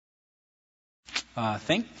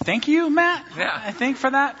Thank you, Matt. Yeah. I think for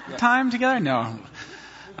that time together. No,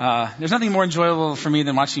 there's nothing more enjoyable for me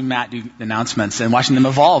than watching Matt do announcements and watching them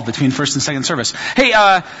evolve between first and second service. Hey,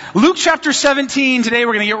 Luke chapter 17. Today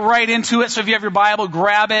we're going to get right into it. So if you have your Bible,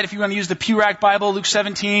 grab it. If you want to use the Pew Rack Bible, Luke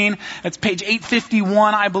 17. That's page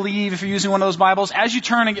 851, I believe, if you're using one of those Bibles. As you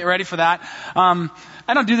turn and get ready for that,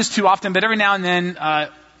 I don't do this too often, but every now and then.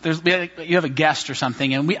 You have a guest or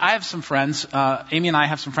something, and I have some friends. Amy and I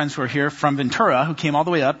have some friends who are here from Ventura who came all the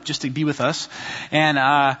way up just to be with us, and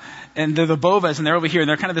they're the Bovas, and they're over here, and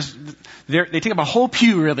they're kind of they take up a whole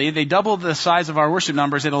pew really. They double the size of our worship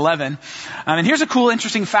numbers at 11. And here's a cool,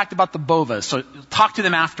 interesting fact about the Bovas. So talk to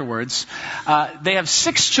them afterwards. They have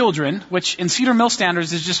 6 children, which in Cedar Mill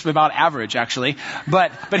standards is just about average, actually.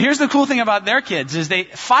 But here's the cool thing about their kids is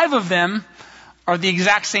 5 of them are the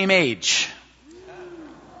exact same age.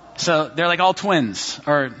 So they're like all twins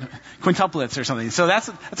or quintuplets or something. So that's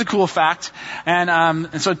a cool fact.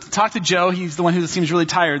 And so talk to Joe. He's the one who seems really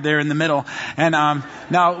tired there in the middle. And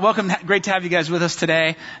now, welcome. Great to have you guys with us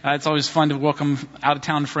today. It's always fun to welcome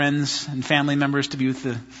out-of-town friends and family members to be with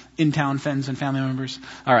the in-town friends and family members.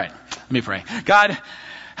 All right, let me pray. God,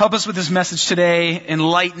 help us with this message today.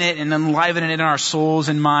 Enlighten it and enliven it in our souls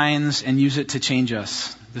and minds, and use it to change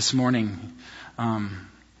us this morning.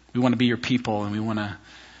 We want to be your people, and we want to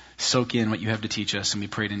soak in what you have to teach us, and we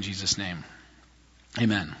pray it in Jesus' name.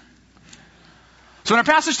 Amen. So in our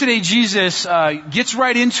passage today, Jesus gets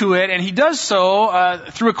right into it, and he does so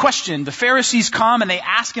through a question. The Pharisees come and they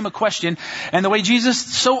ask him a question, and the way Jesus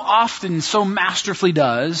so often, so masterfully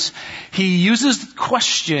does, he uses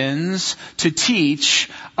questions to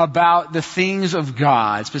teach about the things of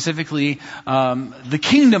God, specifically the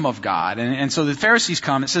kingdom of God. And so the Pharisees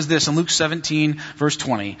come. It says this in Luke 17, verse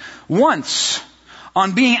 20. Once,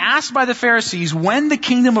 on being asked by the Pharisees when the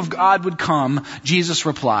kingdom of God would come, Jesus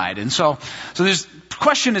replied. And so this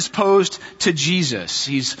question is posed to Jesus.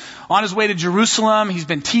 He's on his way to Jerusalem. He's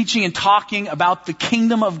been teaching and talking about the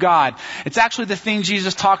kingdom of God. It's actually the thing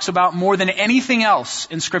Jesus talks about more than anything else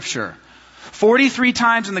in Scripture. 43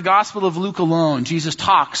 times in the Gospel of Luke alone, Jesus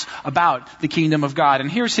talks about the kingdom of God. And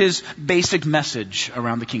here's his basic message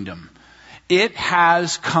around the kingdom. It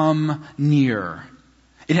has come near.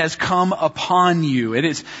 It has come upon you. It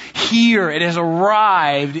is here. It has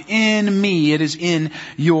arrived in me. It is in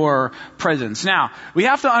your presence. Now, we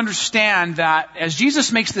have to understand that as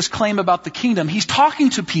Jesus makes this claim about the kingdom, he's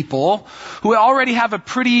talking to people who already have a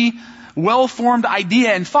pretty well-formed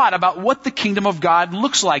idea and thought about what the kingdom of God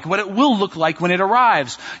looks like, what it will look like when it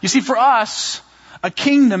arrives. You see, for us, a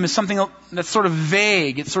kingdom is something that's sort of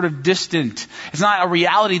vague. It's sort of distant. It's not a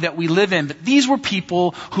reality that we live in. But these were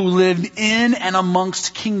people who lived in and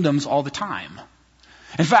amongst kingdoms all the time.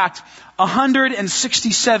 In fact,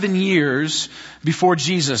 167 years before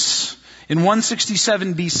Jesus, in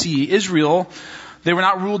 167 BC, Israel, they were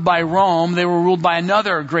not ruled by Rome. They were ruled by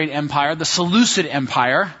another great empire, the Seleucid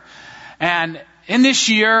Empire. And in this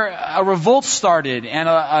year, a revolt started, and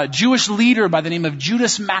a Jewish leader by the name of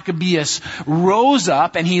Judas Maccabeus rose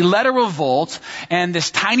up, and he led a revolt, and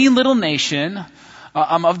this tiny little nation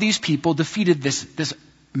of these people defeated this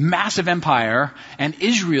massive empire, and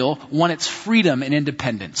Israel won its freedom and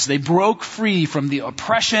independence. They broke free from the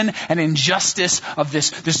oppression and injustice of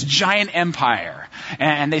this giant empire,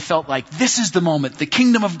 and they felt like this is the moment. The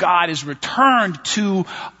kingdom of God is returned to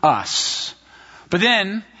us. But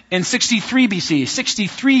then, in 63 BC,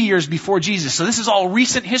 63 years before Jesus, so this is all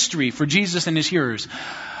recent history for Jesus and his hearers,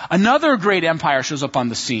 another great empire shows up on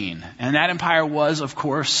the scene. And that empire was, of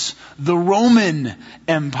course, the Roman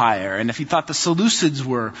Empire. And if you thought the Seleucids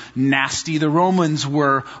were nasty, the Romans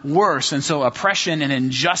were worse. And so oppression and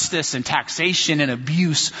injustice and taxation and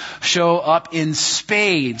abuse show up in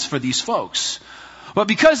spades for these folks. But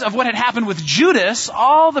because of what had happened with Judas,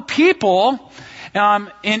 all the people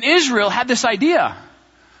in Israel had this idea.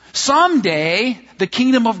 Someday, the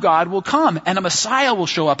kingdom of God will come, and a Messiah will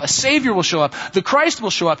show up, a Savior will show up, the Christ will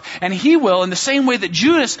show up, and he will, in the same way that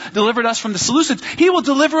Judas delivered us from the Seleucids, he will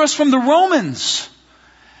deliver us from the Romans.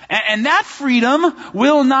 And that freedom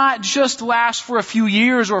will not just last for a few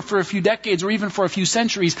years or for a few decades or even for a few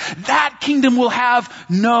centuries. That kingdom will have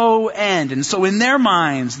no end. And so in their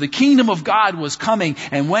minds, the kingdom of God was coming.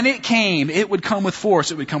 And when it came, it would come with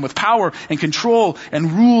force. It would come with power and control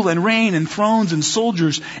and rule and reign and thrones and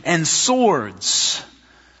soldiers and swords.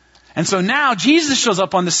 And so now Jesus shows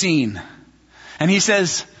up on the scene. And he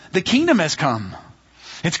says, the kingdom has come.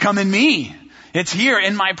 It's come in me. It's here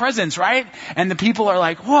in my presence, right? And the people are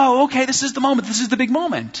like, whoa, okay, this is the moment. This is the big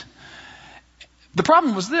moment. The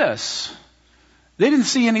problem was this. They didn't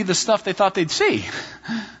see any of the stuff they thought they'd see.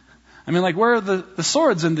 I mean, like, where are the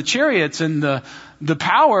swords and the chariots and the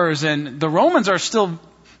powers? And the Romans are still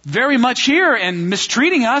very much here and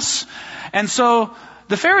mistreating us. And so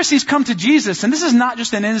the Pharisees come to Jesus, and this is not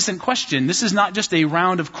just an innocent question. This is not just a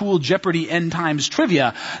round of cool Jeopardy end times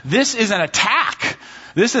trivia. This is an attack.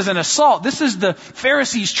 This is an assault. This is the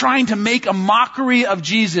Pharisees trying to make a mockery of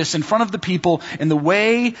Jesus in front of the people in the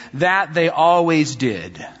way that they always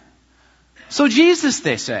did. So Jesus,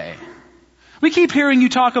 they say, we keep hearing you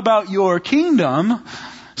talk about your kingdom.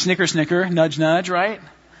 Snicker, snicker, nudge, nudge, right?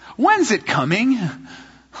 When's it coming?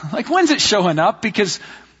 Like, when's it showing up? Because,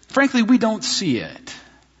 frankly, we don't see it.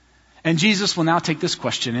 And Jesus will now take this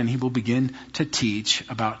question and he will begin to teach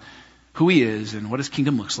about who he is and what his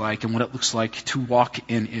kingdom looks like and what it looks like to walk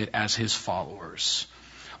in it as his followers.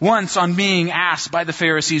 Once, on being asked by the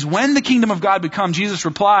Pharisees when the kingdom of God would come, Jesus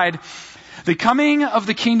replied, "The coming of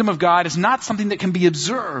the kingdom of God is not something that can be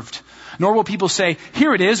observed, nor will people say,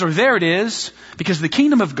 'Here it is,' or 'There it is,' because the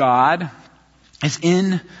kingdom of God is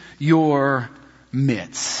in your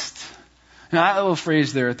midst." Now, that little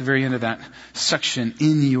phrase there at the very end of that section,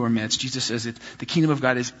 "in your midst," Jesus says the kingdom of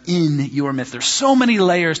God is in your midst. There's so many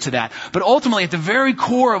layers to that. But ultimately, at the very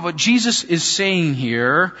core of what Jesus is saying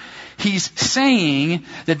here, he's saying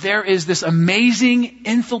that there is this amazing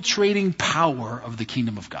infiltrating power of the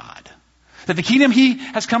kingdom of God. That the kingdom he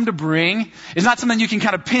has come to bring is not something you can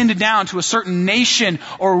kind of pin down to a certain nation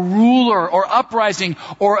or ruler or uprising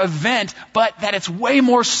or event, but that it's way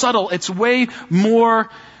more subtle. It's way more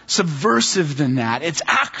subversive than that. It's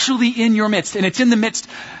actually in your midst. And it's in the midst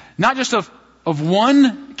not just of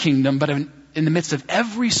one kingdom, but in the midst of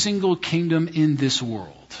every single kingdom in this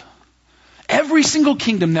world. Every single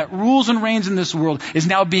kingdom that rules and reigns in this world is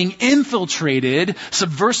now being infiltrated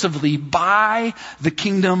subversively by the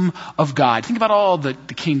kingdom of God. Think about all the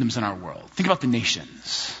kingdoms in our world. Think about the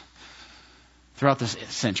nations throughout the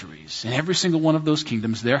centuries. In every single one of those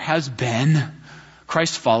kingdoms, there has been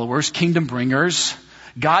Christ followers, kingdom bringers.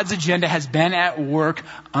 God's agenda has been at work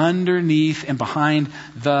underneath and behind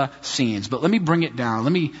the scenes. But let me bring it down.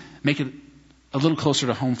 Let me make it a little closer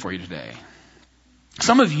to home for you today.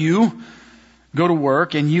 Some of you go to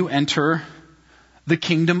work and you enter the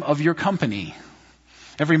kingdom of your company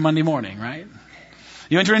every Monday morning, right?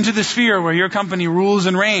 You enter into the sphere where your company rules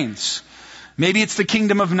and reigns. Maybe it's the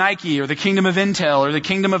kingdom of Nike or the kingdom of Intel or the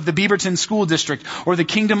kingdom of the Beaverton School District or the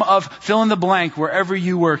kingdom of fill in the blank wherever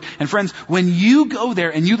you work. And friends, when you go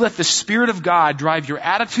there and you let the Spirit of God drive your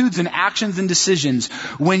attitudes and actions and decisions,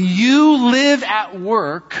 when you live at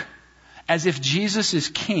work as if Jesus is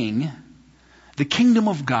king, the kingdom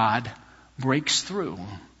of God breaks through.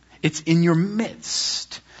 It's in your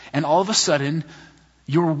midst. And all of a sudden,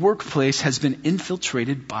 your workplace has been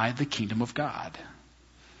infiltrated by the kingdom of God.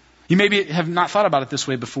 You maybe have not thought about it this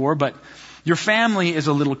way before, but your family is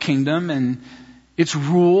a little kingdom and it's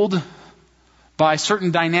ruled by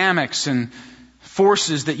certain dynamics and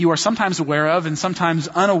forces that you are sometimes aware of and sometimes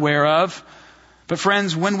unaware of. But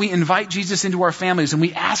friends, when we invite Jesus into our families and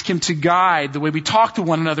we ask him to guide the way we talk to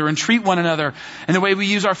one another and treat one another and the way we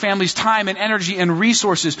use our family's time and energy and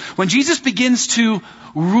resources, when Jesus begins to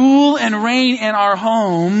rule and reign in our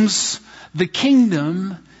homes, the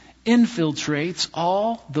kingdom infiltrates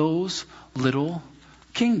all those little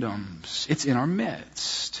kingdoms. It's in our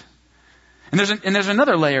midst. And there's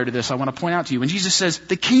another layer to this I want to point out to you. When Jesus says,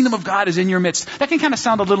 the kingdom of God is in your midst, that can kind of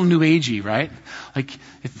sound a little new agey, right? Like,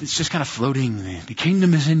 it's just kind of floating. The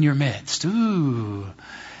kingdom is in your midst. Ooh.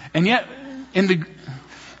 And yet, it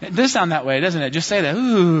does sound that way, doesn't it? Just say that.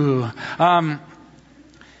 Ooh.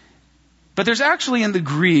 But there's actually in the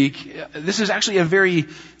Greek, this is actually a very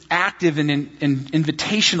active and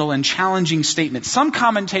invitational and challenging statement. Some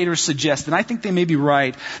commentators suggest, and I think they may be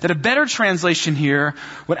right, that a better translation here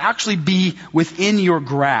would actually be within your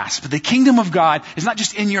grasp. The kingdom of God is not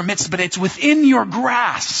just in your midst, but it's within your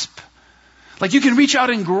grasp. Like you can reach out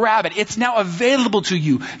and grab it. It's now available to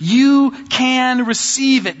you. You can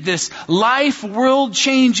receive it. This life,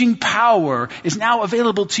 world-changing power is now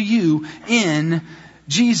available to you in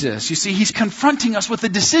Jesus. You see, he's confronting us with a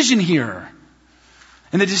decision here.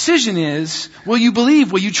 And the decision is, will you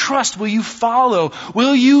believe? Will you trust? Will you follow?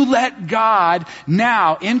 Will you let God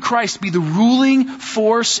now in Christ be the ruling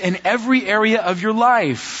force in every area of your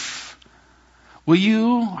life? Are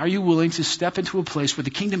you willing to step into a place where the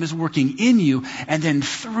kingdom is working in you and then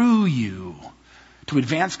through you to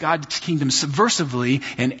advance God's kingdom subversively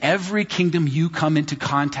in every kingdom you come into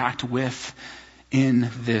contact with in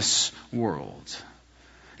this world?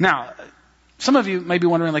 Now, some of you may be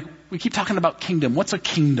wondering, like, we keep talking about kingdom. What's a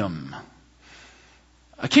kingdom?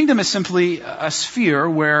 A kingdom is simply a sphere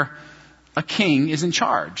where a king is in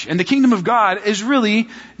charge. And the kingdom of God is really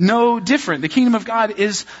no different. The kingdom of God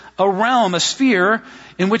is a realm, a sphere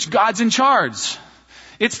in which God's in charge.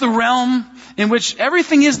 It's the realm in which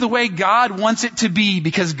everything is the way God wants it to be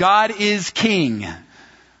because God is king.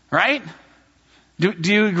 Right? Do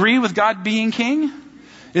you agree with God being king?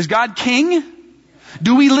 Is God king?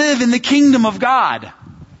 Do we live in the kingdom of God?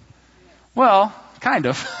 Well, kind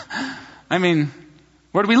of. I mean,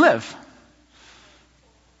 where do we live?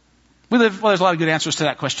 We live, well, there's a lot of good answers to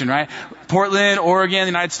that question, right? Portland, Oregon, the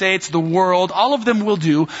United States, the world, all of them will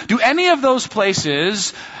do. Do any of those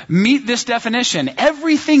places meet this definition?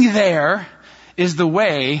 Everything there is the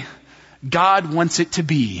way God wants it to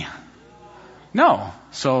be. No.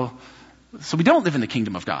 So we don't live in the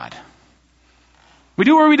kingdom of God. We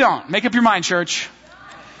do or we don't. Make up your mind, church.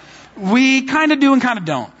 We kind of do and kind of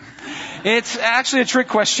don't. It's actually a trick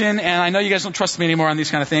question, and I know you guys don't trust me anymore on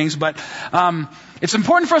these kind of things, but it's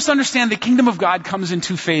important for us to understand the kingdom of God comes in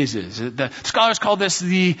two phases. The scholars call this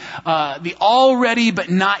the already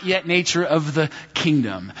but not yet nature of the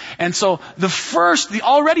kingdom. And so the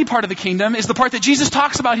already part of the kingdom is the part that Jesus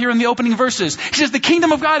talks about here in the opening verses. He says the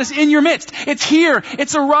kingdom of God is in your midst. It's here.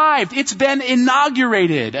 It's arrived. It's been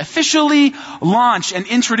inaugurated, officially launched and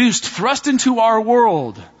introduced, thrust into our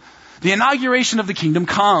world. The inauguration of the kingdom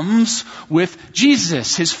comes with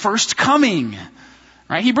Jesus, his first coming.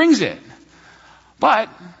 Right? He brings it. But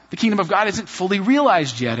the kingdom of God isn't fully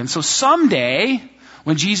realized yet. And so someday,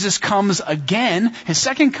 when Jesus comes again, his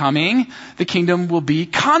second coming, the kingdom will be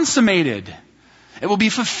consummated. It will be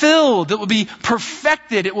fulfilled. It will be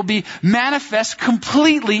perfected. It will be manifest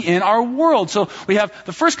completely in our world. So we have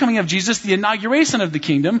the first coming of Jesus, the inauguration of the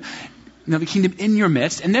kingdom in your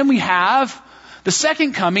midst. And then we have the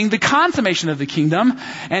second coming, the consummation of the kingdom.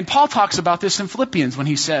 And Paul talks about this in Philippians when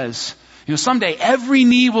he says, someday every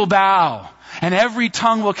knee will bow and every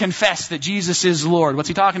tongue will confess that Jesus is Lord. What's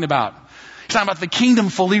he talking about? He's talking about the kingdom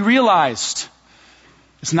fully realized.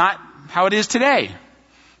 It's not how it is today.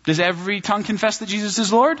 Does every tongue confess that Jesus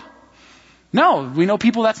is Lord? No, we know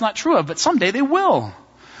people that's not true of, but someday they will.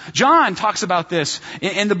 John talks about this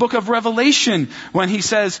in the book of Revelation when he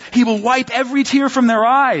says he will wipe every tear from their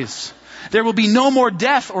eyes. There will be no more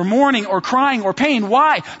death or mourning or crying or pain.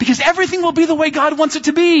 Why? Because everything will be the way God wants it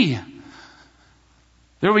to be.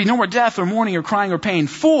 There will be no more death or mourning or crying or pain.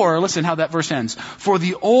 Listen how that verse ends. For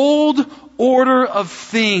the old order of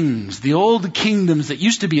things, the old kingdoms that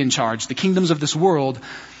used to be in charge, the kingdoms of this world,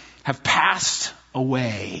 have passed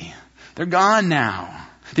away. They're gone now.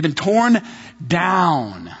 They've been torn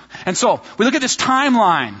down. And so we look at this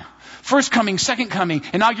timeline. First coming, second coming,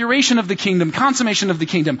 inauguration of the kingdom, consummation of the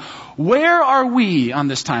kingdom. Where are we on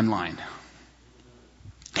this timeline?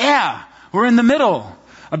 Yeah, we're in the middle.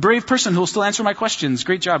 A brave person who will still answer my questions.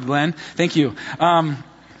 Great job, Glenn. Thank you.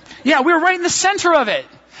 We're right in the center of it.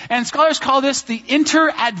 And scholars call this the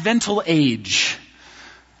interadvental age.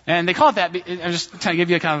 And they call it that, I'm just trying to give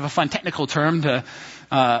you a kind of a fun technical term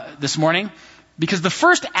this morning. Because the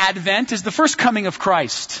first advent is the first coming of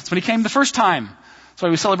Christ. It's when he came the first time. That's why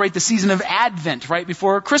we celebrate the season of Advent right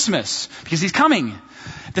before Christmas, because he's coming.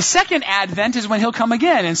 The second Advent is when he'll come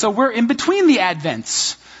again. And so we're in between the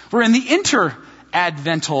Advents. We're in the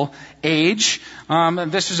interadvental age.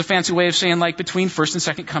 This is a fancy way of saying like between first and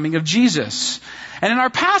second coming of Jesus. And in our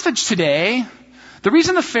passage today, the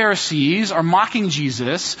reason the Pharisees are mocking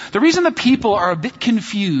Jesus, the reason the people are a bit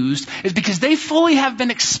confused is because they fully have been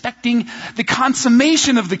expecting the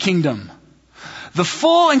consummation of the kingdom. The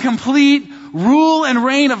full and complete rule and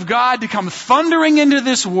reign of God to come thundering into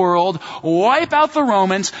this world, wipe out the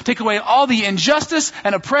Romans, take away all the injustice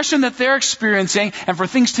and oppression that they're experiencing, and for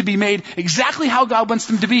things to be made exactly how God wants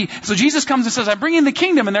them to be. So Jesus comes and says, I'm bringing the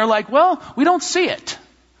kingdom. And they're like, well, we don't see it.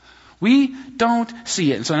 We don't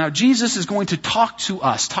see it. And so now Jesus is going to talk to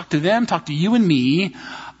us, talk to them, talk to you and me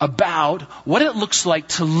about what it looks like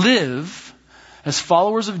to live as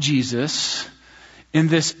followers of Jesus in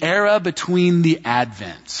this era between the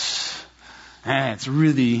Advents. And it's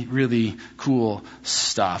really, really cool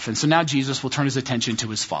stuff. And so now Jesus will turn his attention to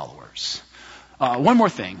his followers. One more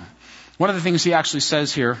thing. One of the things he actually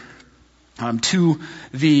says here to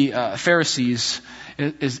the Pharisees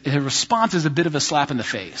is his response is a bit of a slap in the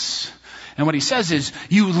face. And what he says is,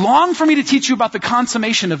 you long for me to teach you about the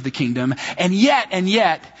consummation of the kingdom, and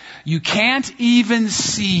yet, you can't even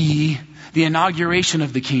see the inauguration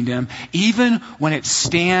of the kingdom, even when it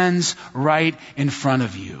stands right in front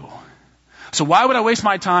of you. So why would I waste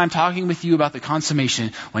my time talking with you about the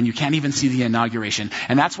consummation when you can't even see the inauguration?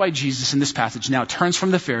 And that's why Jesus in this passage now turns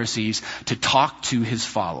from the Pharisees to talk to his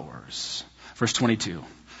followers. Verse 22.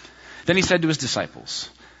 Then he said to his disciples,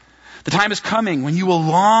 The time is coming when you will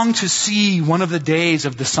long to see one of the days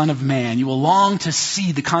of the Son of Man. You will long to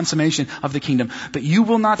see the consummation of the kingdom, but you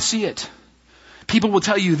will not see it. People will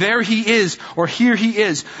tell you, there he is, or here he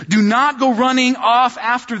is. Do not go running off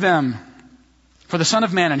after them. For the Son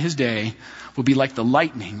of Man in his day will be like the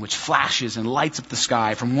lightning which flashes and lights up the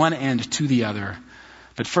sky from one end to the other.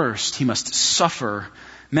 But first he must suffer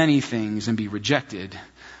many things and be rejected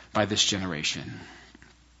by this generation.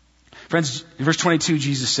 Friends, in verse 22,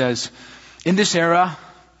 Jesus says, in this era,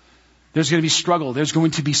 there's going to be struggle. There's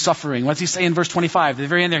going to be suffering. What does he say in verse 25? At the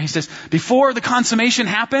very end there, he says, before the consummation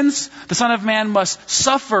happens, the Son of Man must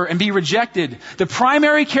suffer and be rejected. The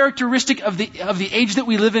primary characteristic of the age that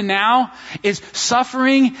we live in now is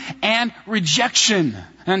suffering and rejection.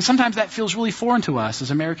 And sometimes that feels really foreign to us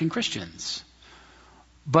as American Christians.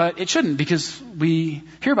 But it shouldn't, because we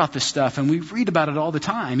hear about this stuff and we read about it all the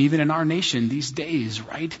time, even in our nation these days,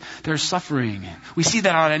 right? There's suffering. We see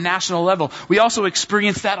that on a national level. We also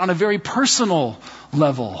experience that on a very personal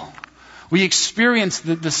level. We experience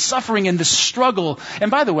the suffering and the struggle.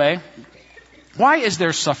 And by the way, why is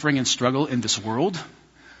there suffering and struggle in this world?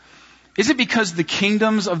 Is it because the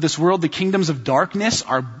kingdoms of this world, the kingdoms of darkness,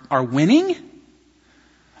 are winning?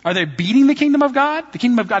 Are they beating the kingdom of God? The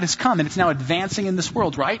kingdom of God has come and it's now advancing in this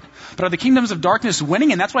world, right? But are the kingdoms of darkness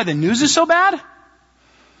winning and that's why the news is so bad?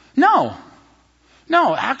 No.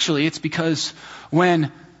 No, actually it's because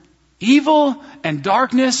when evil and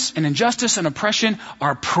darkness and injustice and oppression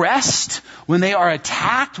are pressed, when they are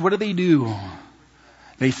attacked, what do?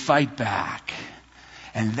 They fight back.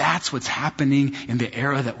 And that's what's happening in the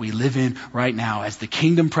era that we live in right now. As the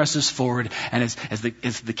kingdom presses forward and as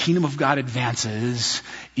the kingdom of God advances,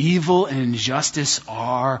 evil and injustice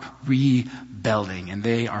are rebelling and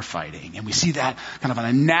they are fighting. And we see that kind of on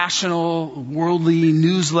a national, worldly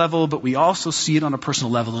news level, but we also see it on a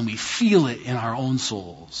personal level and we feel it in our own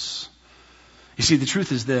souls. You see, the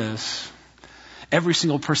truth is this. Every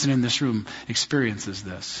single person in this room experiences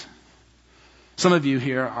this. Some of you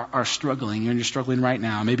here are struggling, and you're struggling right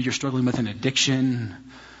now. Maybe you're struggling with an addiction,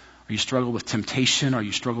 or you struggle with temptation, or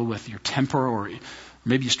you struggle with your temper, or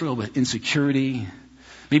maybe you struggle with insecurity.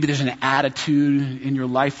 Maybe there's an attitude in your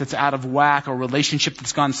life that's out of whack, or a relationship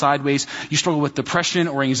that's gone sideways. You struggle with depression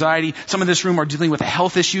or anxiety. Some in this room are dealing with a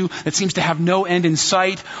health issue that seems to have no end in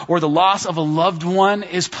sight, or the loss of a loved one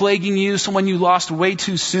is plaguing you, someone you lost way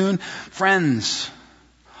too soon. Friends,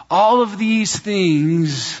 all of these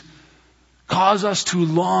things cause us to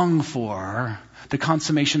long for the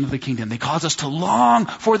consummation of the kingdom. They cause us to long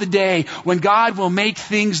for the day when God will make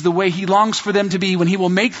things the way he longs for them to be, when he will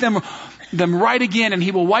make them right again, and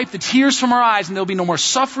he will wipe the tears from our eyes, and there'll be no more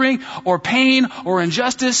suffering or pain or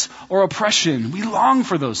injustice or oppression. We long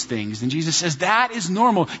for those things. And Jesus says that is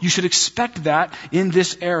normal. You should expect that in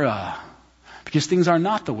this era, because things are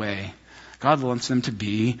not the way God wants them to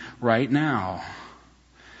be right now.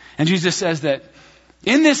 And Jesus says that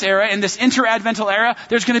in this era, in this interadvental era,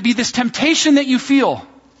 there's going to be this temptation that you feel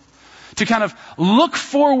to kind of look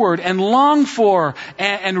forward and long for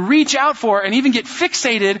and reach out for and even get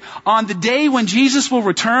fixated on the day when Jesus will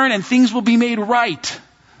return and things will be made right.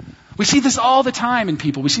 We see this all the time in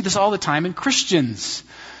people. We see this all the time in Christians.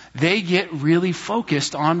 They get really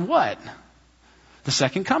focused on what? The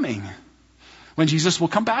second coming. When Jesus will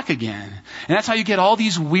come back again. And that's how you get all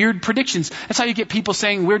these weird predictions. That's how you get people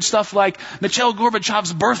saying weird stuff like Mikhail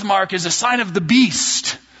Gorbachev's birthmark is a sign of the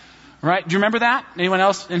beast. Right? Do you remember that? Anyone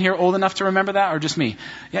else in here old enough to remember that, or just me?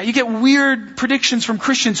 Yeah, you get weird predictions from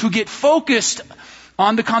Christians who get focused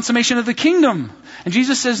on the consummation of the kingdom. And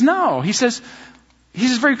Jesus says no. He says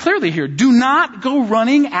very clearly here, do not go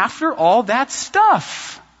running after all that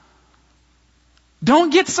stuff.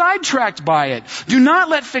 Don't get sidetracked by it. Do not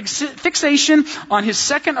let fixation on his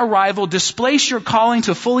second arrival displace your calling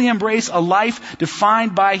to fully embrace a life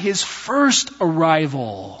defined by his first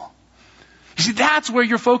arrival. You see, that's where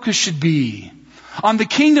your focus should be. On the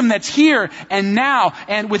kingdom that's here and now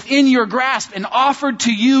and within your grasp and offered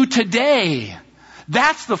to you today.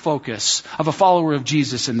 That's the focus of a follower of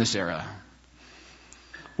Jesus in this era.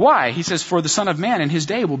 Why? He says, for the Son of Man in his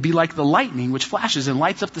day will be like the lightning which flashes and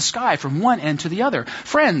lights up the sky from one end to the other.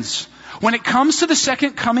 Friends, when it comes to the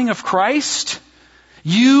second coming of Christ,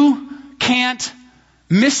 you can't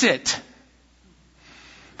miss it.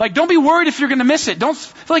 Like, don't be worried if you're going to miss it. Don't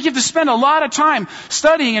feel like you have to spend a lot of time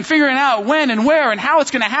studying and figuring out when and where and how it's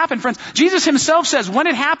going to happen, friends. Jesus himself says, when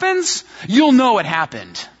it happens, you'll know it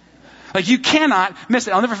happened. Like, you cannot miss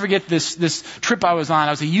it. I'll never forget this trip I was on.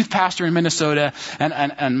 I was a youth pastor in Minnesota,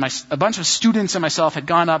 and a bunch of students and myself had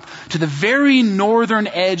gone up to the very northern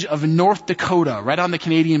edge of North Dakota, right on the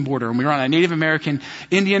Canadian border. And we were on a Native American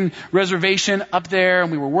Indian reservation up there,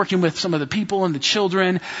 and we were working with some of the people and the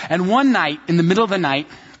children. And one night, in the middle of the night,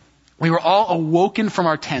 we were all awoken from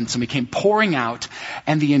our tents, and we came pouring out,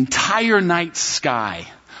 and the entire night sky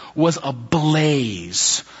was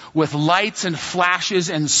ablaze with lights and flashes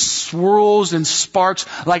and swirls and sparks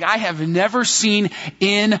like I have never seen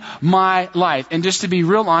in my life. And just to be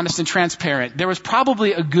real honest and transparent, there was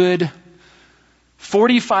probably a good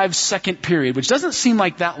 45-second period, which doesn't seem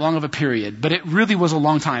like that long of a period, but it really was a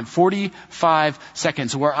long time, 45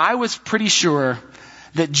 seconds, where I was pretty sure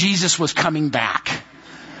that Jesus was coming back.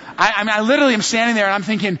 I literally am standing there and I'm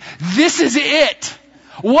thinking, this is it.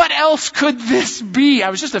 What else could this be?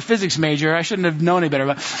 I was just a physics major. I shouldn't have known any better.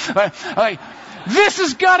 But like, this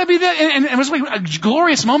has got to be the... And it was like a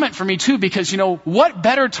glorious moment for me too, because, what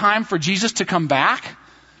better time for Jesus to come back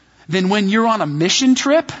than when you're on a mission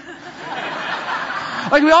trip?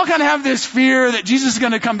 Like, we all kind of have this fear that Jesus is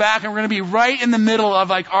going to come back and we're going to be right in the middle of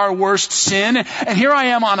like our worst sin. And here I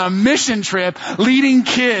am on a mission trip leading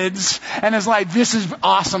kids. And it's like, this is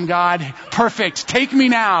awesome, God. Perfect. Take me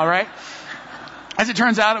now, right? As it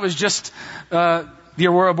turns out, it was just the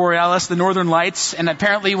Aurora Borealis, the Northern Lights. And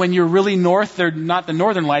apparently when you're really north, they're not the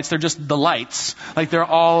Northern Lights, they're just the lights. Like, they're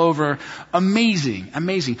all over. Amazing,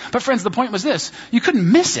 amazing. But friends, the point was this. You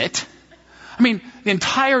couldn't miss it. I mean, the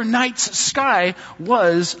entire night's sky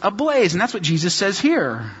was ablaze. And that's what Jesus says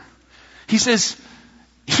here. He says,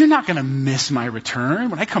 you're not going to miss my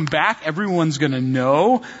return. When I come back, everyone's going to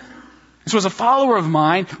know. So as a follower of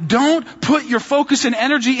mine, don't put your focus and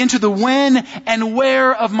energy into the when and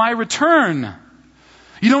where of my return.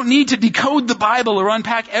 You don't need to decode the Bible or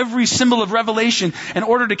unpack every symbol of Revelation in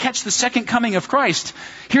order to catch the second coming of Christ.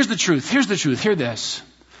 Here's the truth. Hear this.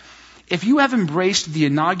 If you have embraced the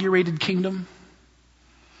inaugurated kingdom,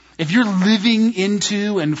 if you're living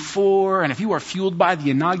into and for, and if you are fueled by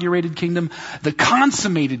the inaugurated kingdom, the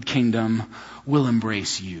consummated kingdom will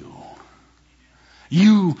embrace you.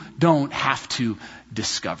 You don't have to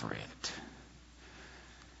discover it.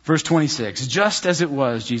 Verse 26, just as it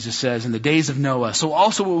was, Jesus says, in the days of Noah, so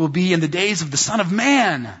also it will be in the days of the Son of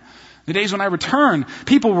Man. The days when I return,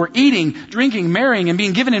 people were eating, drinking, marrying, and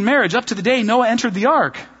being given in marriage up to the day Noah entered the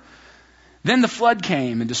ark. Then the flood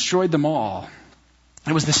came and destroyed them all.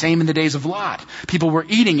 It was the same in the days of Lot. People were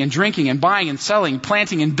eating and drinking and buying and selling,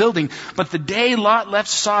 planting and building. But the day Lot left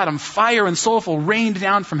Sodom, fire and sulfur rained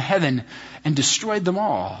down from heaven and destroyed them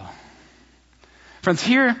all. Friends,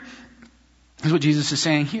 here is what Jesus is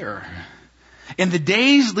saying here. In the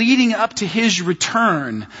days leading up to his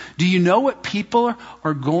return, do you know what people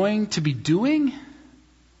are going to be doing?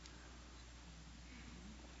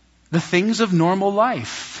 The things of normal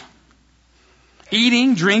life.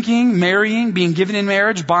 Eating, drinking, marrying, being given in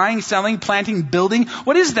marriage, buying, selling, planting, building.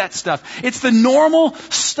 What is that stuff? It's the normal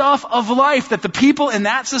stuff of life that the people in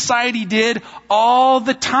that society did all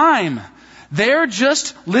the time. They're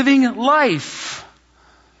just living life.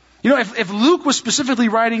 If Luke was specifically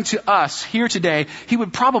writing to us here today, he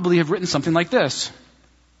would probably have written something like this.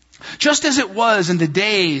 Just as it was in the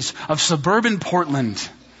days of suburban Portland,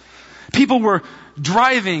 people were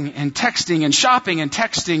driving and texting and shopping and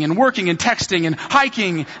texting and working and texting and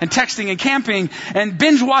hiking and texting and camping and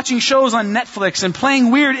binge watching shows on Netflix and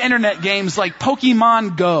playing weird internet games like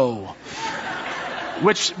Pokemon Go.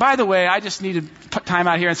 Which, by the way, I just need to put time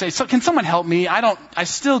out here and say, so can someone help me? I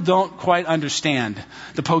still don't quite understand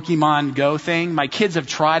the Pokemon Go thing. My kids have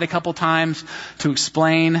tried a couple times to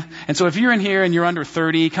explain. And so if you're in here and you're under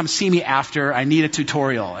 30, come see me after. I need a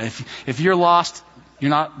tutorial. If you're lost, you're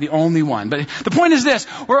not the only one. But the point is this.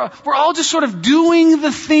 We're all just sort of doing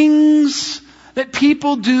the things that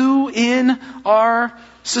people do in our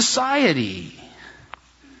society.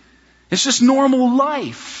 It's just normal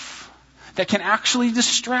life that can actually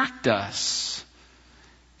distract us.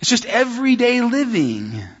 It's just everyday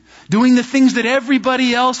living, doing the things that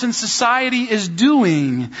everybody else in society is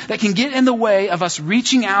doing that can get in the way of us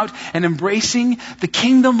reaching out and embracing the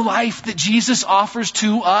kingdom life that Jesus offers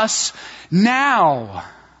to us now.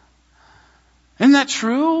 Isn't that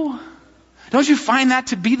true? Don't you find that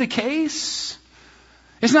to be the case?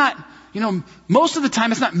 It's not, most of the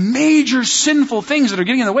time it's not major sinful things that are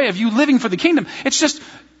getting in the way of you living for the kingdom. It's just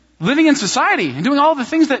living in society and doing all the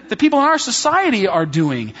things that the people in our society are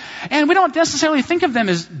doing. And we don't necessarily think of them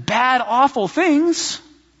as bad, awful things.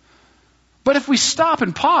 But if we stop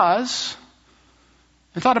and pause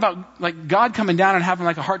and thought about God coming down and having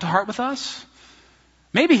a heart-to-heart with us,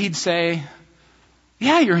 maybe he'd say,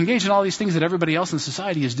 Yeah, you're engaged in all these things that everybody else in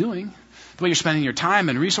society is doing. The way you're spending your time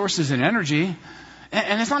and resources and energy.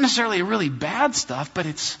 And it's not necessarily really bad stuff, but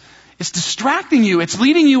it's distracting you. It's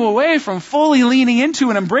leading you away from fully leaning into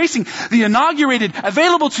and embracing the inaugurated,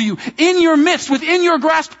 available to you, in your midst, within your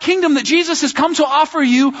grasp kingdom that Jesus has come to offer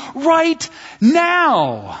you right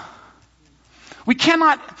now. We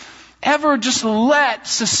cannot ever just let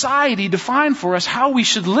society define for us how we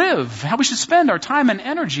should live, how we should spend our time and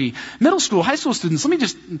energy. Middle school, high school students, let me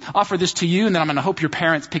just offer this to you, and then I'm going to hope your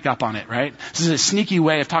parents pick up on it, right? This is a sneaky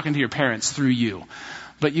way of talking to your parents through you.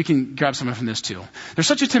 But you can grab something from this too. There's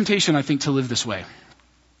such a temptation, I think, to live this way.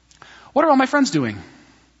 What are all my friends doing?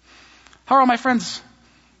 How are all my friends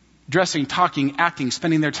dressing, talking, acting,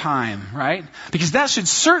 spending their time, right? Because that should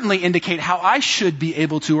certainly indicate how I should be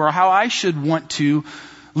able to, or how I should want to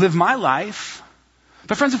live my life.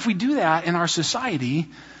 But friends, if we do that in our society,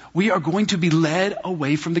 we are going to be led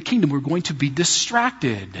away from the kingdom. We're going to be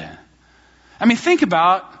distracted. I mean, think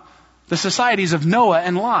about the societies of Noah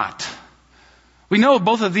and Lot. We know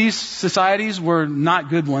both of these societies were not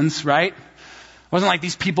good ones, right? It wasn't like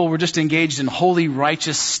these people were just engaged in holy,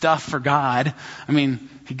 righteous stuff for God. I mean,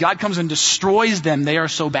 God comes and destroys them. They are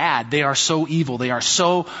so bad. They are so evil. They are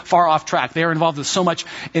so far off track. They are involved with so much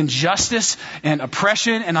injustice and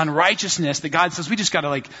oppression and unrighteousness that God says, we just got to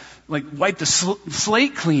like wipe the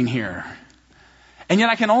slate clean here. And yet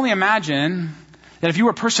I can only imagine that if you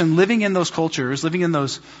were a person living in those cultures, living in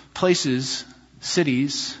those places,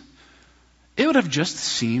 cities, it would have just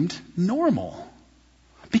seemed normal.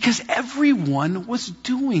 Because everyone was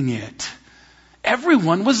doing it.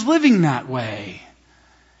 Everyone was living that way.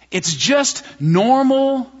 It's just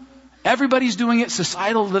normal. Everybody's doing it.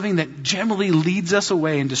 Societal living that generally leads us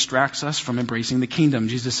away and distracts us from embracing the kingdom.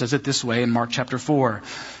 Jesus says it this way in Mark chapter 4.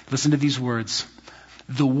 Listen to these words.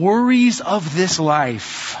 The worries of this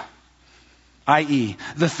life, i.e.,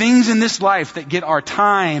 the things in this life that get our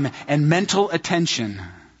time and mental attention,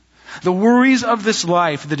 the worries of this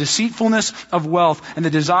life, the deceitfulness of wealth, and the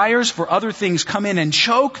desires for other things come in and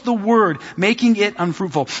choke the word, making it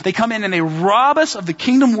unfruitful. They come in and they rob us of the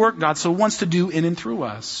kingdom work God so wants to do in and through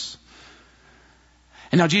us.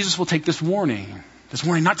 And now Jesus will take this warning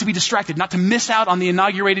not to be distracted, not to miss out on the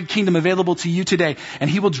inaugurated kingdom available to you today, and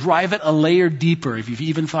he will drive it a layer deeper if you've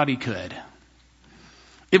even thought he could.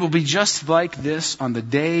 It will be just like this on the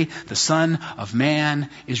day the Son of Man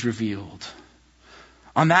is revealed.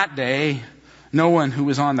 On that day, no one who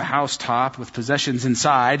is on the housetop with possessions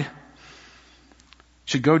inside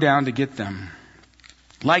should go down to get them.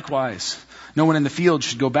 Likewise, no one in the field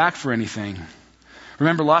should go back for anything.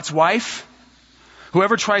 Remember Lot's wife?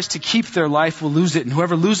 Whoever tries to keep their life will lose it, and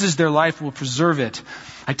whoever loses their life will preserve it.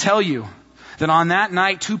 I tell you that on that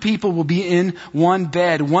night, 2 people will be in one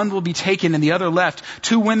bed. One will be taken and the other left.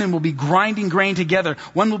 2 women will be grinding grain together.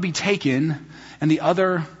 One will be taken and the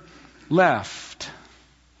other left.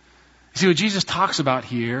 See, what Jesus talks about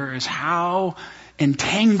here is how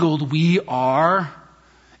entangled we are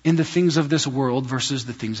in the things of this world versus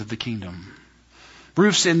the things of the kingdom.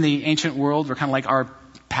 Roofs in the ancient world were kind of like our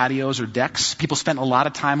patios or decks. People spent a lot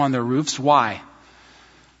of time on their roofs. Why?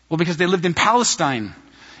 Well, because they lived in Palestine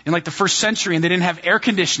in like the 1st century and they didn't have air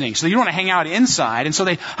conditioning. So you don't want to hang out inside. And so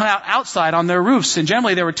they hung out outside on their roofs. And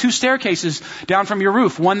generally there were 2 staircases down from your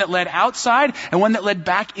roof. One that led outside and one that led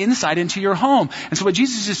back inside into your home. And so what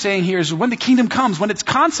Jesus is saying here is when the kingdom comes, when it's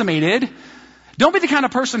consummated, don't be the kind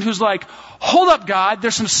of person who's like, hold up, God,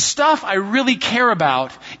 there's some stuff I really care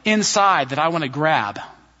about inside that I want to grab.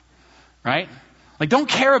 Right? Like, don't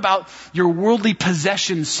care about your worldly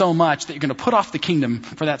possessions so much that you're going to put off the kingdom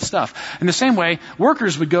for that stuff. In the same way,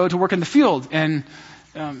 workers would go to work in the field, and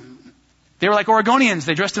they were like Oregonians.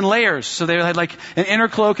 They dressed in layers. So they had like an inner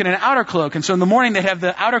cloak and an outer cloak. And so in the morning, they'd have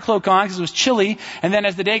the outer cloak on because it was chilly. And then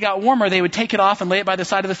as the day got warmer, they would take it off and lay it by the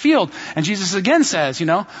side of the field. And Jesus again says,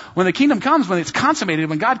 when the kingdom comes, when it's consummated,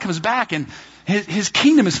 when God comes back and his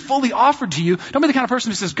kingdom is fully offered to you, don't be the kind of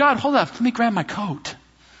person who says, God, hold up, let me grab my coat.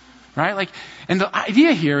 Right? And the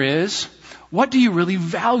idea here is, what do you really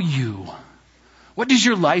value? What is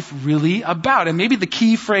your life really about? And maybe the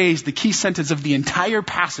key phrase, the key sentence of the entire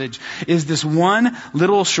passage is this one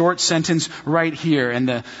little short sentence right here. And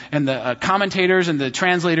the commentators and the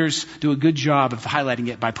translators do a good job of highlighting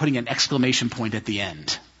it by putting an exclamation point at the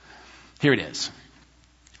end. Here it is.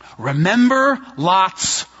 Remember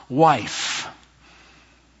Lot's wife.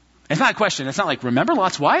 It's not a question. It's not like, remember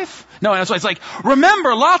Lot's wife? No, it's like,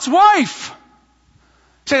 remember Lot's wife.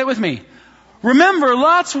 Say that with me. Remember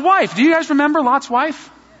Lot's wife. Do you guys remember Lot's wife?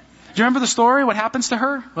 Do you remember the story? What happens to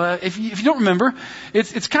her? Well, if you don't remember,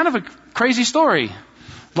 it's kind of a crazy story.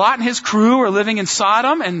 Lot and his crew are living in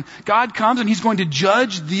Sodom, and God comes and he's going to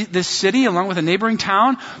judge this city along with a neighboring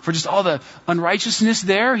town for just all the unrighteousness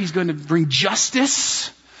there. He's going to bring justice.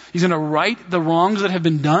 He's going to right the wrongs that have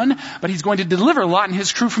been done, but he's going to deliver Lot and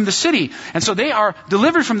his crew from the city. And so they are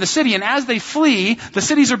delivered from the city, and as they flee, the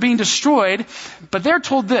cities are being destroyed, but they're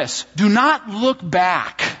told this: do not look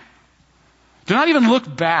back. Do not even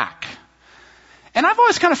look back. And I've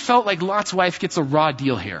always kind of felt like Lot's wife gets a raw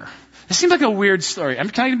deal here. It seems like a weird story.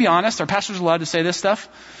 Can I be honest? Are pastors allowed to say this stuff?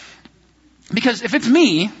 Because if it's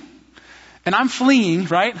me, and I'm fleeing,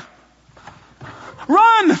 right?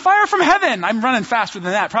 Run! Fire from heaven! I'm running faster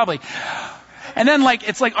than that, probably. And then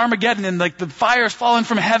it's like Armageddon, and the fire's falling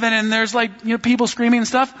from heaven, and there's people screaming and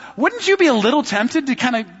stuff. Wouldn't you be a little tempted to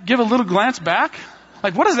kind of give a little glance back?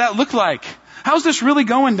 What does that look like? How's this really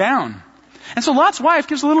going down? And so Lot's wife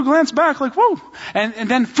gives a little glance back, whoa. And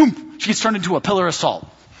then, boom, she gets turned into a pillar of salt.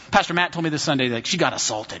 Pastor Matt told me this Sunday, she got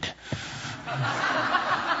assaulted.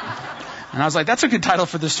 And I was like, that's a good title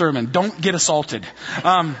for this sermon. Don't get assaulted.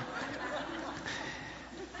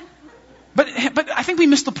 But I think we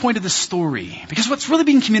missed the point of the story, because what's really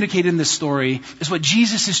being communicated in this story is what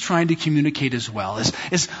Jesus is trying to communicate as well.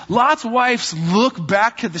 Is Lot's wife's look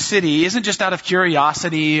back to the city isn't just out of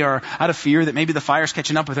curiosity or out of fear that maybe the fire's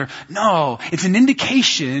catching up with her. No, it's an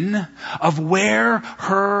indication of where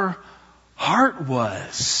her heart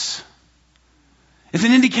was. It's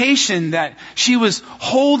an indication that she was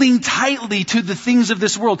holding tightly to the things of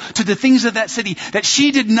this world, to the things of that city, that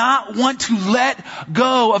she did not want to let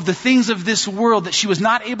go of the things of this world, that she was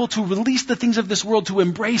not able to release the things of this world to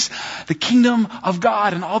embrace the kingdom of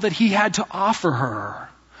God and all that he had to offer her.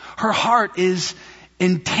 Her heart is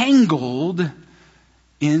entangled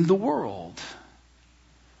in the world.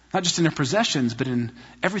 Not just in her possessions, but in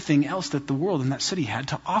everything else that the world and that city had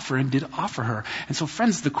to offer and did offer her. And so,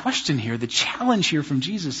 friends, the question here, the challenge here from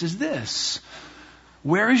Jesus is this: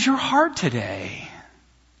 where is your heart today?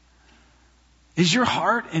 Is your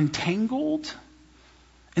heart entangled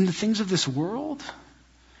in the things of this world?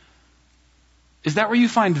 Is that where you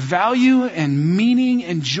find value and meaning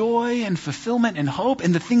and joy and fulfillment and hope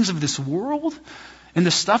in the things of this world? In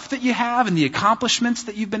the stuff that you have, in the accomplishments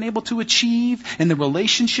that you've been able to achieve, in the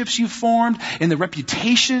relationships you've formed, in the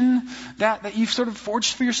reputation that you've sort of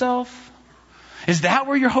forged for yourself? Is that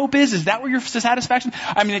where your hope is? Is that where your satisfaction?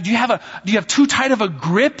 I mean, do you have too tight of a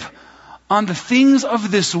grip on the things of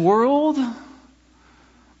this world?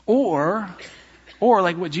 Or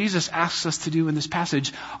like what Jesus asks us to do in this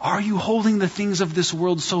passage, are you holding the things of this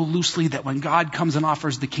world so loosely that when God comes and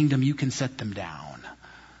offers the kingdom, you can set them down?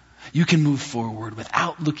 You can move forward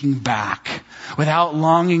without looking back, without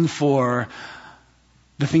longing for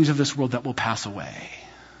the things of this world that will pass away.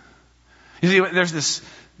 You see, there's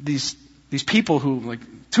these people who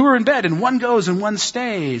two are in bed and one goes and one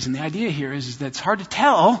stays. And the idea here is that it's hard to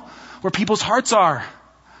tell where people's hearts are.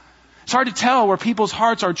 It's hard to tell where people's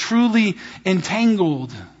hearts are truly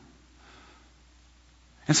entangled.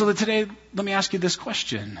 And so today, let me ask you this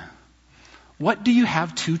question. What do you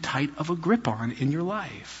have too tight of a grip on in your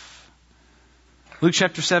life? Luke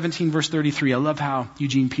chapter 17, verse 33. I love how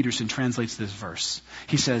Eugene Peterson translates this verse.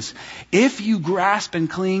 He says, if you grasp and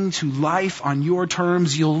cling to life on your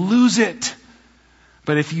terms, you'll lose it.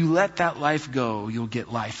 But if you let that life go, you'll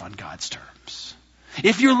get life on God's terms.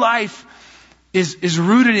 If your life is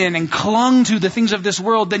rooted in and clung to the things of this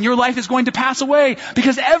world, then your life is going to pass away,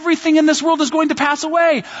 because everything in this world is going to pass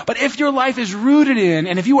away. But if your life is rooted in,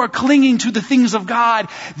 and if you are clinging to the things of God,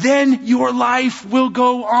 then your life will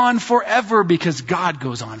go on forever, because God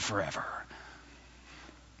goes on forever.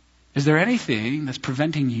 Is there anything that's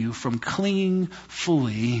preventing you from clinging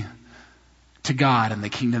fully to God and the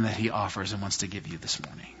kingdom that he offers and wants to give you this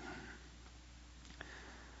morning?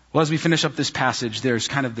 Well, as we finish up this passage, there's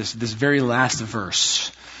kind of this very last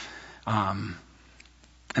verse. And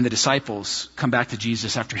the disciples come back to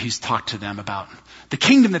Jesus after he's talked to them about the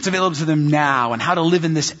kingdom that's available to them now and how to live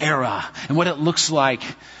in this era and what it looks like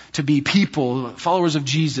to be people, followers of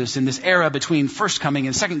Jesus in this era between first coming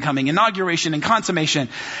and second coming, inauguration and consummation.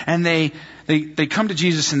 And they come to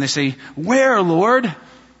Jesus and they say, "Where, Lord?"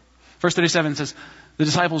 Verse 37 says, the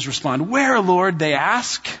disciples respond, "Where, Lord?" they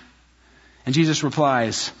ask. And Jesus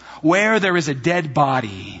replies, "Where there is a dead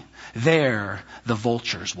body, there the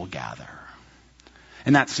vultures will gather."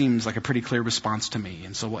 And that seems like a pretty clear response to me.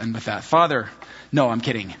 And so we'll end with that. Father, no, I'm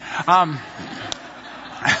kidding.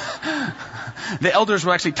 The elders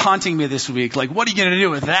were actually taunting me this week. What are you going to do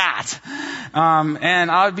with that? And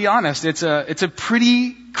I'll be honest, it's a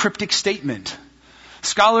pretty cryptic statement.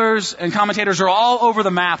 Scholars and commentators are all over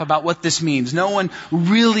the map about what this means. No one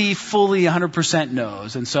really fully 100%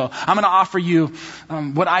 knows. And so I'm going to offer you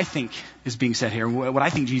what I think is being said here, what I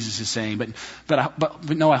think Jesus is saying, but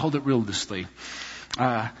no, I hold it real loosely.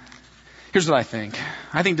 Here's what I think.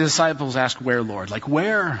 I think the disciples ask, where, Lord? Like,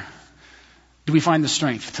 where do we find the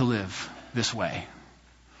strength to live this way?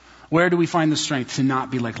 Where do we find the strength to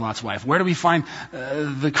not be like Lot's wife? Where do we find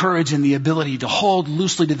the courage and the ability to hold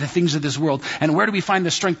loosely to the things of this world? And where do we find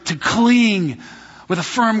the strength to cling with a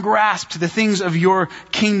firm grasp to the things of your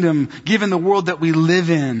kingdom, given the world that we live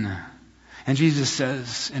in? And Jesus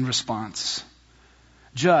says in response,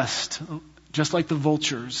 just like the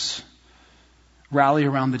vultures rally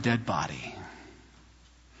around the dead body.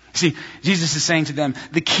 See, Jesus is saying to them,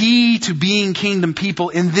 the key to being kingdom people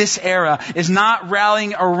in this era is not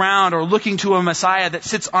rallying around or looking to a Messiah that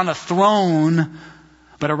sits on a throne,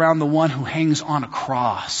 but around the one who hangs on a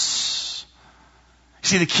cross.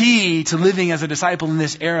 See, the key to living as a disciple in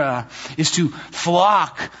this era is to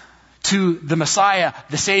flock to the Messiah,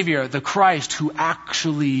 the Savior, the Christ, who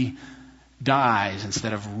actually dies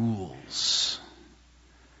instead of rules.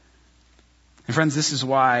 And friends, this is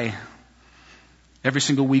why every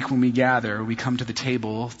single week when we gather, we come to the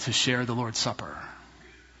table to share the Lord's Supper.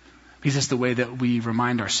 Because it's the way that we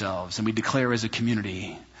remind ourselves and we declare as a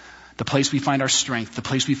community the place we find our strength, the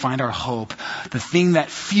place we find our hope, the thing that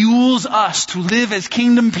fuels us to live as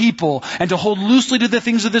kingdom people and to hold loosely to the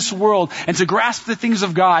things of this world and to grasp the things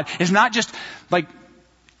of God is not just like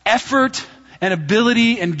effort and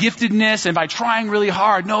ability and giftedness and by trying really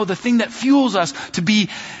hard. No, the thing that fuels us to be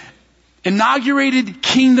inaugurated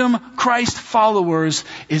kingdom Christ followers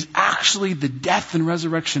is actually the death and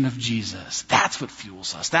resurrection of Jesus. That's what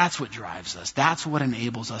fuels us. That's what drives us. That's what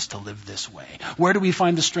enables us to live this way. Where do we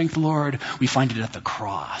find the strength, Lord? We find it at the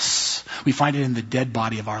cross. We find it in the dead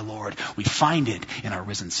body of our Lord. We find it in our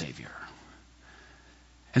risen Savior.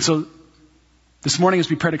 And so this morning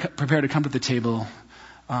as we prepare to come to the table,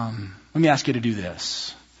 let me ask you to do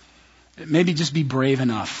this. Maybe just be brave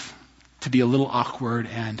enough to be a little awkward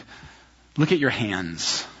and look at your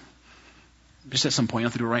hands. Just at some point, you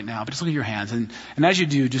don't have to do it right now, but just look at your hands. And as you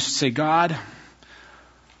do, just say, God,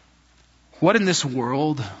 what in this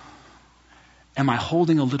world am I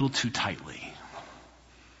holding a little too tightly?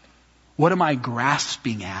 What am I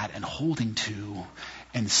grasping at and holding to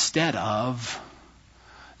instead of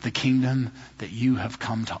the kingdom that you have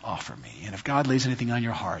come to offer me? And if God lays anything on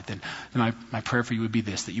your heart, then my prayer for you would be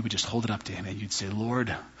this, that you would just hold it up to him and you'd say,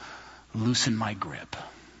 Lord, loosen my grip.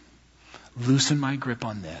 Loosen my grip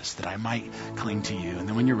on this, that I might cling to you. And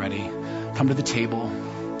then when you're ready, come to the table,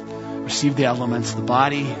 receive the elements, the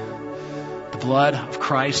body, the blood of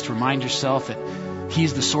Christ. Remind yourself that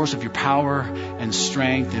he's the source of your power and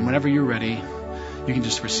strength. And whenever you're ready, you can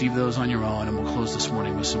just receive those on your own. And we'll close this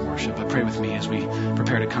morning with some worship. But pray with me as we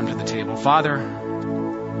prepare to come to the table. Father,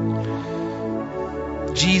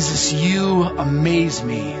 Jesus, you amaze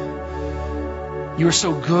me. You are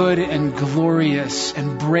so good and glorious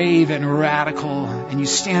and brave and radical, and you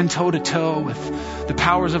stand toe-to-toe with the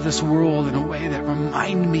powers of this world in a way that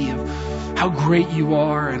remind me of how great you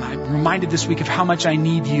are. And I'm reminded this week of how much I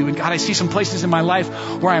need you. And God, I see some places in my life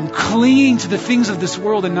where I'm clinging to the things of this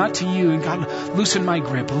world and not to you. And God, loosen my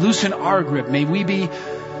grip, loosen our grip. May we be,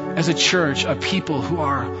 as a church, a people who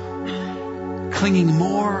are clinging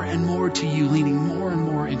more and more to you, leaning more and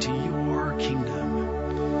more into your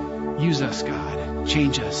kingdom. Use us, God.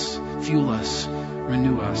 Change us, fuel us,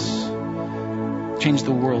 renew us. Change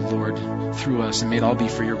the world, Lord, through us, and may it all be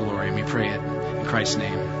for your glory. And we pray it in Christ's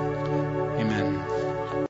name.